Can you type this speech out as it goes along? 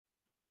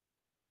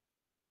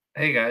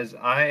Hey guys,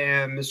 I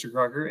am Mr.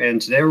 Crocker,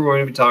 and today we're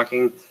going to be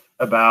talking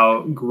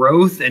about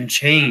growth and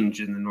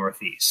change in the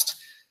Northeast.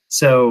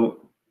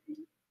 So,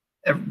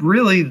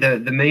 really, the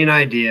main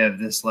idea of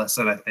this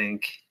lesson, I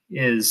think,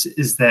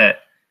 is that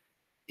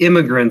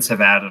immigrants have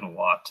added a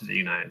lot to the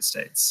United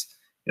States.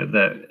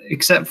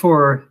 Except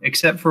for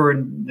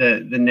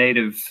the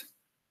native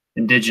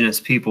indigenous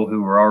people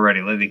who were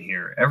already living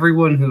here,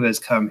 everyone who has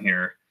come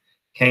here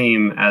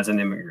came as an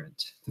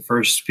immigrant. The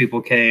first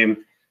people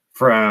came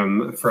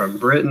from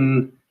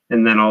Britain,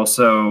 and then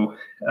also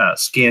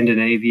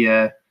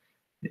Scandinavia,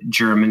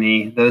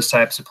 Germany, those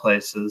types of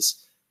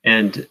places.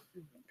 And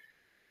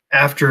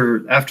after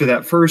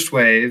that first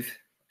wave,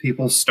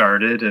 people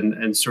started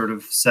and sort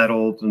of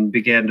settled and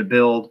began to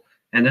build,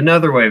 and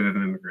another wave of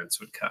immigrants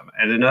would come,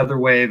 and another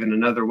wave and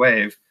another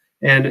wave.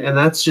 And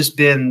that's just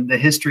been the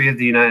history of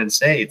the United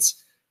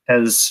States,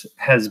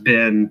 has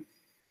been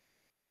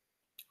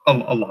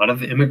a lot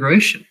of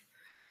immigration.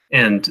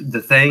 And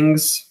the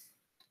things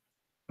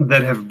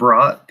that have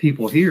brought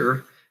people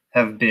here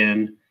have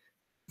been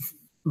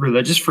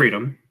religious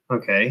freedom.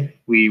 Okay,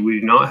 we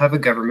do not have a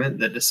government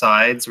that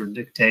decides or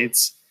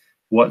dictates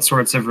what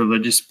sorts of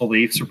religious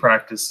beliefs or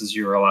practices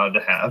you're allowed to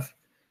have.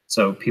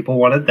 So people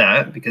wanted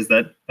that, because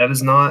that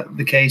is not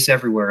the case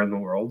everywhere in the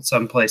world.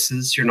 Some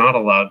places you're not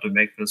allowed to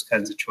make those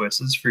kinds of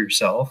choices for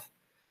yourself.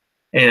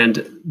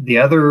 And the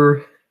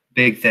other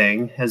big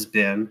thing has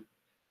been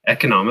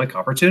economic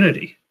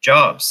opportunity,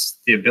 jobs,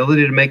 the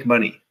ability to make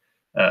money,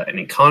 an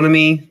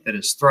economy that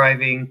is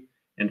thriving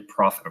and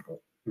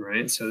profitable,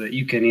 right? So that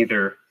you can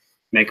either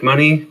make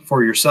money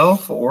for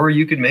yourself, or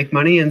you can make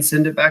money and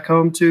send it back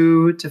home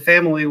to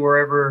family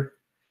wherever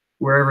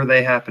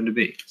they happen to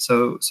be.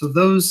 So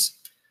those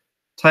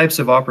types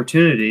of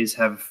opportunities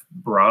have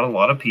brought a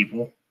lot of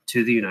people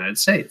to the United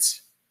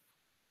States.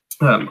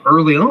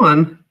 Early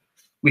on,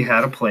 we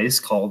had a place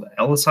called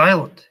Ellis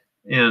Island,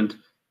 and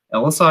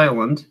Ellis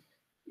Island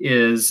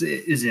is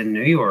in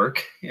New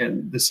York,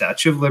 and the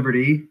Statue of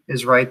Liberty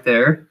is right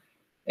there.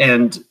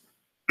 And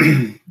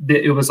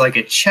it was like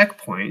a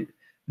checkpoint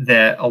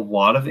that a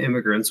lot of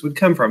immigrants would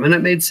come from. And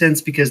it made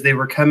sense because they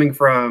were coming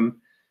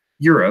from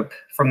Europe,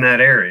 from that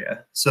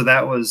area. So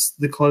that was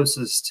the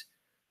closest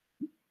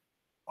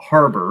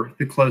harbor,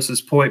 the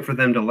closest point for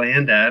them to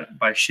land at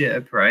by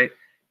ship, right?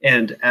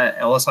 And at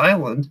Ellis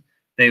Island,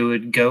 they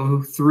would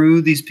go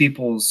through these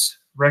people's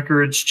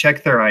records,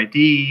 check their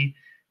ID,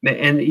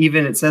 and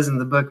even, it says in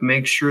the book,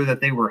 make sure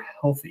that they were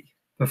healthy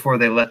before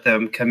they let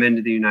them come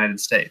into the United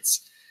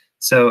States.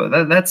 So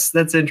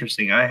that's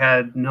interesting. I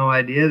had no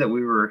idea that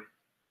we were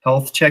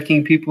health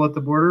checking people at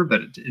the border,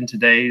 but in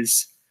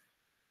today's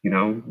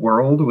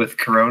world with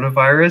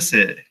coronavirus,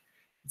 it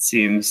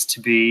seems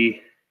to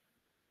be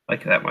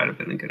like that might have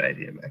been a good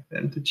idea back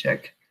then, to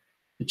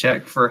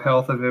check for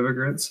health of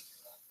immigrants.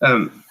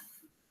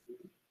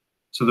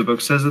 So the book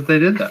says that they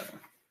did that.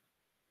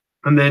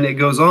 And then it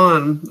goes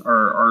on,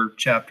 our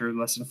chapter,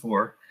 lesson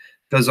 4,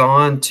 goes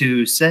on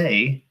to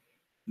say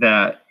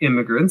that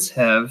immigrants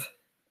have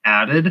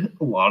added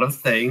a lot of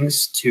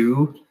things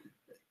to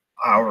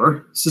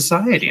our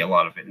society, a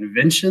lot of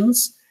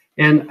inventions.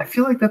 And I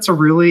feel like that's a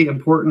really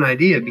important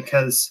idea,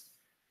 because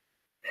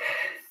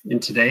in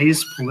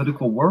today's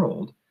political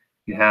world,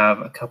 you have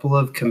a couple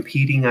of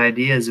competing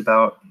ideas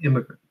about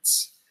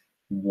immigrants.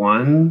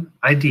 One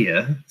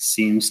idea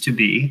seems to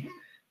be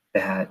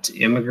that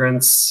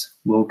immigrants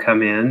will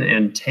come in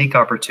and take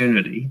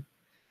opportunity.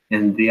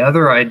 And the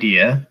other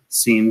idea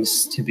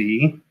seems to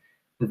be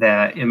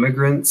that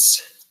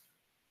immigrants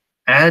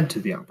add to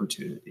the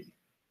opportunity.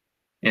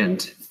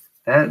 And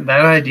that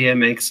idea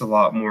makes a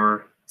lot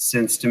more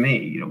sense to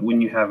me.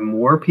 When you have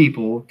more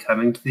people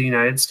coming to the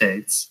United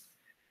States,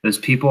 those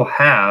people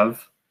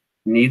have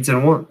needs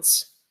and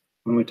wants.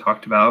 When we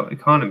talked about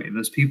economy,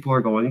 those people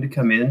are going to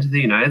come into the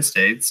United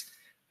States,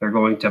 they're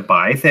going to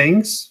buy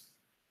things,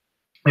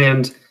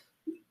 and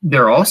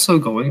they're also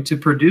going to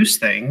produce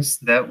things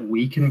that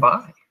we can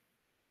buy.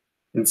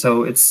 And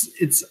so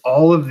it's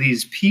all of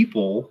these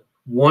people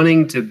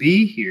wanting to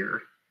be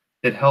here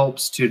that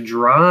helps to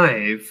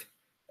drive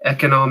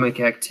economic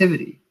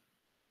activity.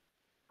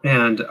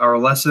 And our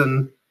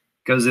lesson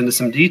goes into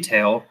some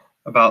detail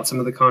about some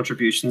of the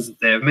contributions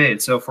that they have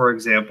made. So, for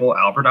example,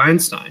 Albert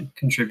Einstein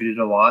contributed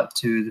a lot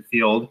to the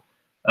field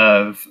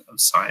of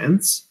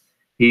science.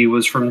 He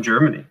was from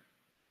Germany.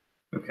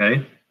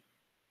 Okay.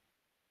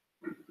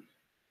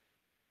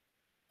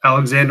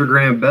 Alexander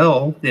Graham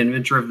Bell, the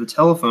inventor of the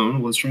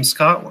telephone, was from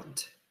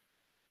Scotland.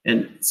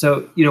 And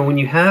so, when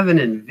you have an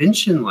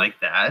invention like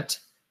that,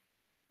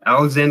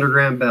 Alexander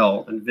Graham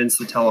Bell invents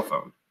the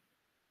telephone.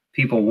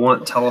 People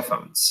want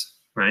telephones,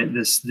 right?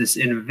 This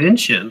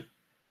invention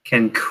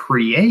can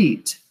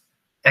create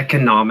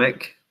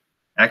economic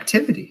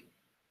activity.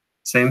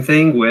 Same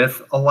thing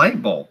with a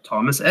light bulb.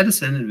 Thomas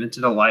Edison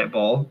invented a light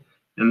bulb,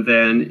 and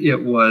then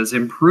it was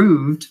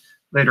improved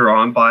later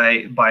on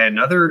by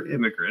another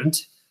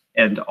immigrant,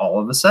 and all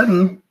of a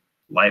sudden,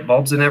 light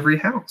bulbs in every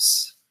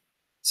house.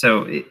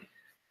 So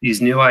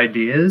these new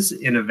ideas,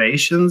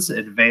 innovations,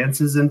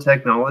 advances in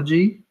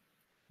technology,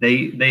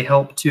 They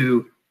help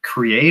to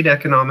create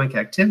economic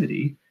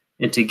activity,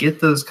 and to get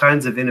those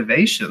kinds of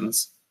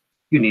innovations,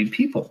 you need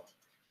people.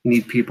 You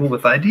need people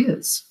with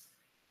ideas.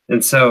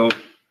 And so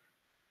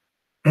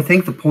I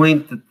think the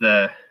point that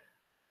the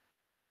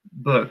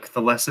book,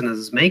 The Lesson,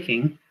 is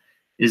making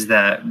is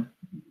that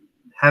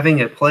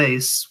having a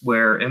place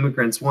where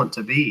immigrants want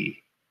to be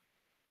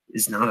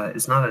is not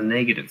a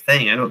negative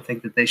thing. I don't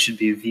think that they should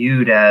be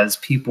viewed as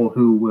people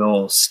who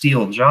will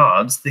steal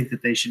jobs. I think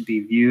that they should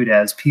be viewed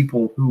as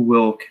people who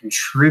will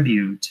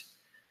contribute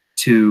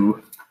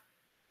to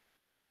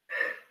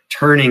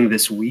turning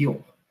this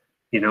wheel.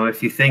 You know,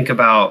 if you think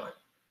about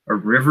a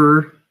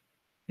river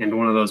and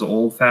one of those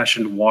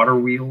old-fashioned water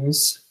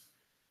wheels,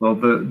 well,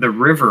 the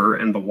river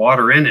and the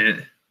water in it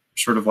are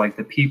sort of like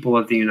the people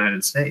of the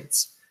United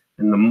States.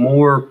 And the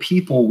more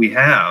people we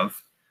have,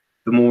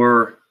 the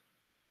more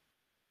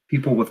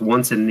people with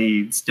wants and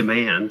needs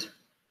demand,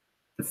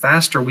 the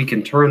faster we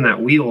can turn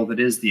that wheel that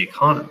is the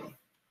economy.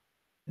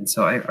 And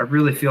so I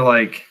really feel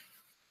like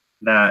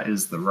that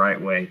is the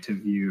right way to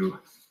view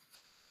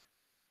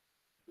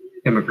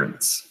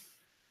immigrants.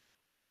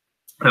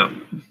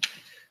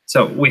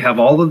 So we have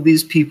all of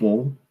these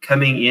people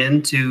coming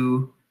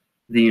into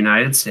the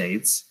United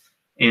States,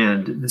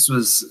 and this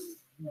was,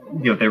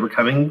 you know, they were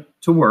coming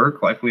to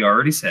work, like we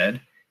already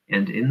said.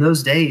 And in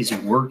those days,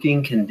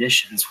 working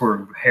conditions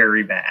were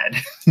very bad.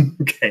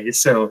 Okay,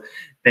 so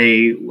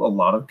a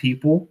lot of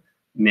people,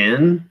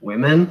 men,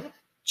 women,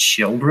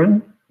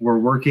 children, were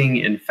working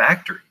in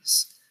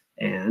factories,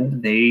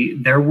 and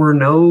there were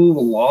no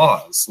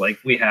laws like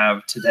we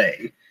have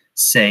today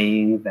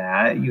saying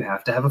that you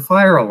have to have a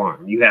fire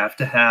alarm, you have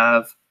to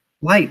have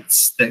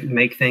lights that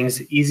make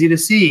things easy to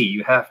see,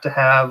 you have to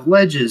have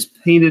ledges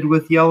painted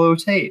with yellow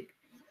tape.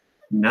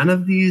 None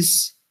of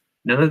these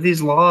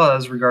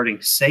laws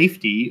regarding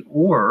safety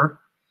or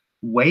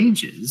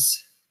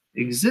wages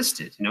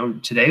existed. You know,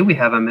 today we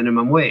have a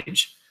minimum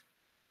wage.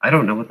 I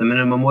don't know what the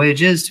minimum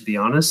wage is, to be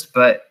honest,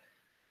 but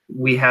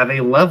we have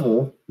a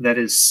level that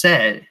is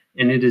set,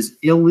 and it is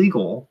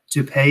illegal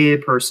to pay a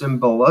person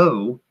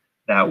below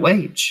that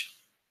wage.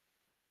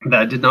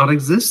 That did not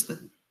exist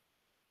then.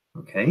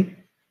 Okay?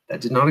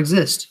 That did not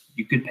exist.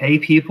 You could pay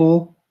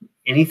people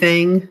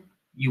anything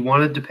you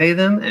wanted to pay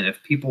them, and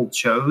if people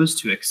chose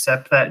to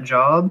accept that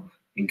job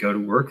and go to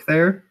work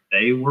there,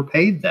 they were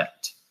paid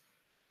that.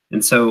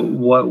 And so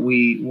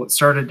what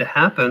started to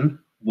happen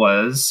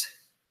was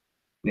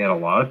we had a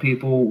lot of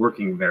people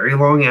working very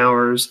long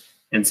hours,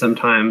 and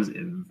sometimes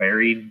in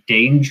very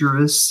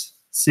dangerous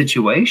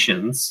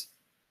situations.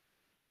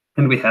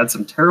 And we had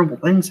some terrible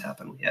things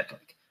happen. We had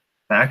like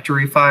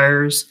factory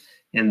fires,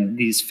 and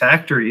these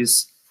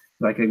factories,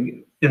 like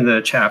in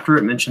the chapter,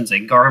 it mentions a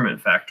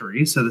garment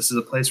factory. So this is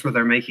a place where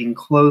they're making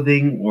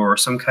clothing or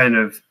some kind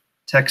of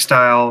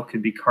textile,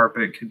 could be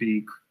carpet, could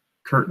be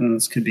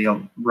curtains, could be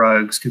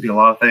rugs, could be a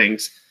lot of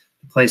things.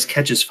 The place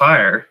catches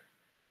fire,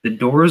 the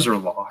doors are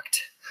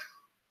locked,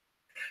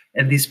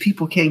 and these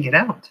people can't get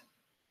out.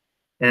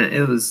 And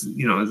it was,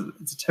 you know,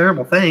 it's a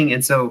terrible thing.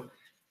 And so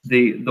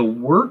the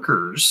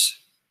workers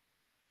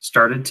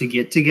started to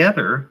get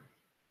together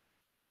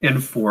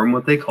and form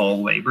what they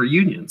call labor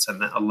unions.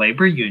 And a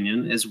labor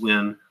union is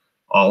when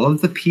all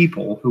of the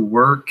people who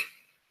work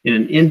in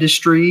an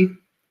industry,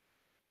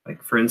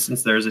 like for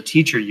instance, there's a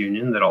teacher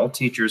union that all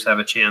teachers have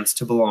a chance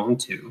to belong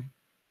to.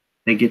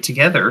 They get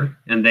together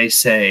and they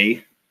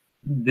say,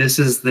 this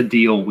is the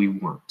deal we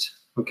want.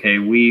 Okay,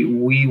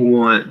 we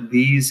want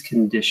these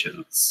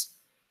conditions,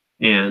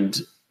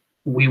 and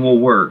we will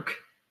work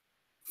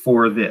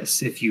for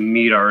this if you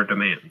meet our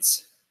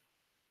demands.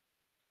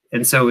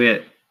 And so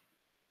it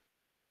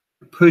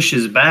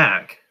pushes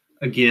back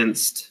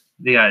against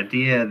the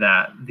idea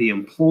that the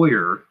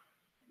employer,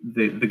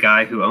 the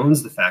guy who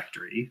owns the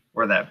factory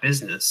or that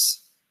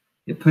business,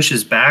 it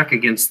pushes back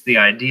against the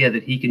idea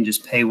that he can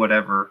just pay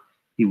whatever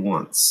he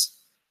wants.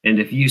 And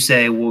if you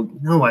say, well,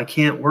 no, I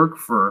can't work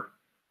for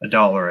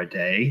 $1 a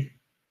day,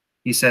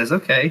 he says,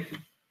 okay,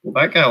 well,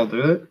 that guy will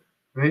do it,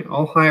 right?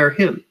 I'll hire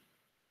him.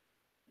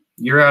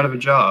 You're out of a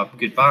job.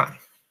 Goodbye.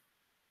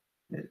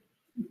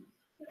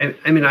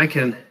 I mean, I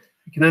can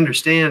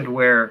understand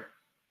where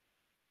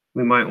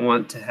we might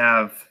want to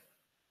have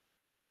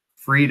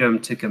freedom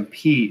to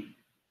compete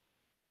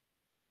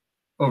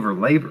over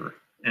labor,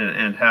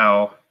 and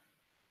how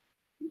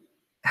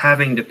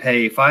having to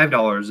pay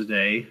 $5 a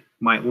day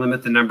might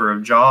limit the number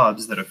of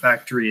jobs that a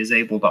factory is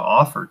able to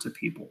offer to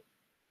people.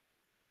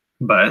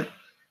 But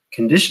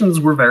conditions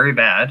were very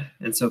bad,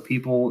 and so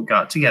people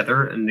got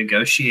together and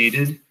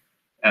negotiated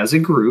as a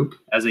group,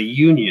 as a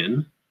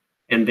union,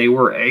 and they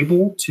were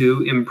able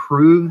to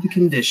improve the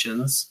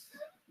conditions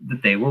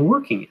that they were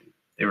working in.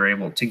 They were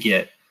able to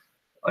get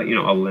a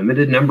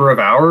limited number of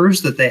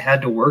hours that they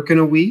had to work in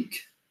a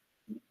week.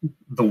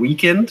 The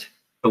weekend,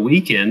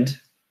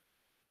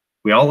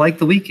 we all like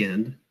the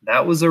weekend.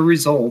 That was a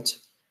result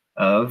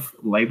of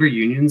labor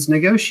unions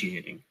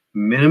negotiating.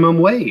 Minimum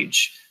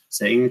wage,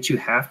 saying that you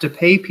have to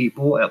pay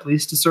people at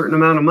least a certain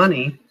amount of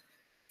money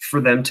for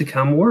them to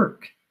come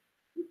work.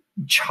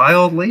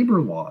 Child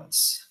labor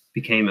laws,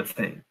 became a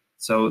thing.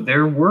 So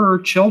there were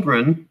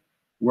children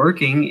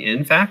working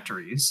in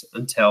factories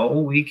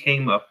until we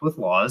came up with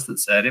laws that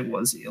said it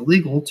was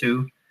illegal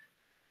to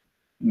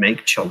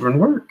make children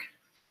work.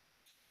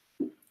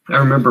 I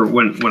remember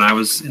when I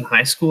was in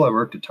high school, I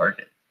worked at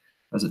Target.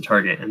 I was at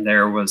Target, and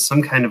there was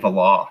some kind of a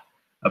law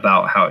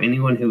about how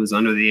anyone who was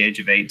under the age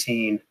of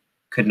 18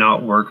 could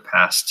not work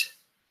past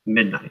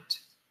midnight.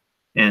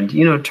 And,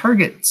 you know,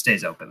 Target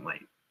stays open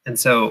late. And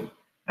so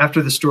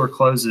after the store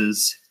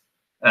closes,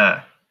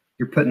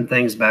 you're putting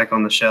things back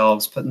on the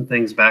shelves, putting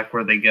things back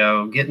where they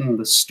go, getting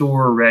the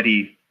store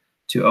ready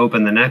to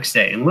open the next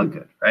day and look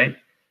good, right?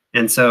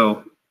 And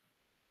so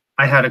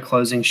I had a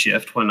closing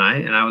shift one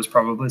night, and I was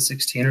probably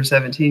 16 or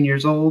 17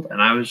 years old,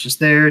 and I was just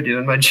there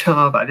doing my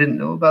job. I didn't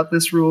know about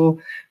this rule,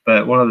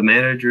 but one of the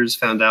managers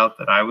found out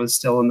that I was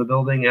still in the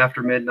building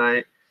after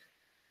midnight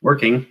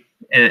working,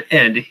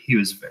 and he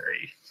was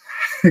very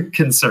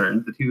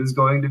concerned that he was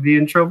going to be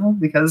in trouble,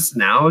 because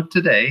now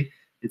today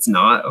it's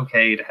not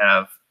okay to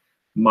have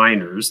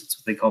minors, that's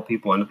what they call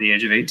people under the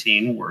age of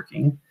 18,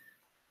 working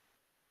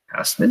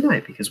past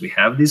midnight, because we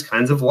have these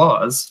kinds of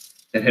laws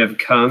that have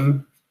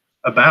come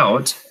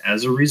about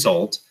as a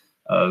result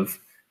of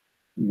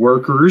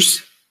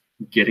workers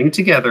getting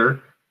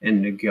together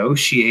and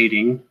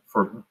negotiating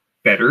for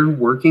better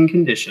working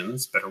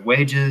conditions, better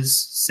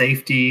wages,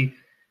 safety,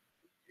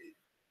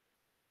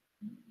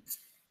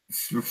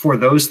 for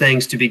those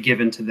things to be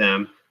given to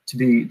them, to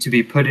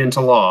be put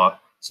into law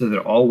so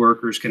that all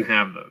workers can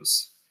have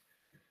those.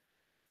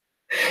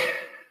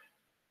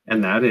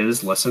 And that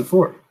is lesson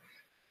 4.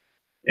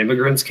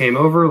 Immigrants came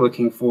over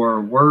looking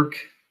for work.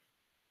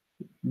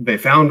 They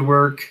found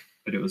work,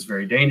 but it was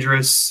very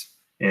dangerous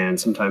and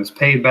sometimes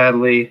paid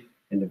badly.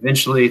 And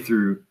eventually,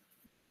 through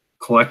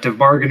collective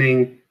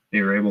bargaining,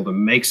 they were able to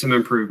make some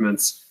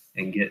improvements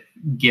and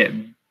get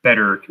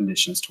better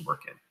conditions to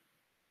work in.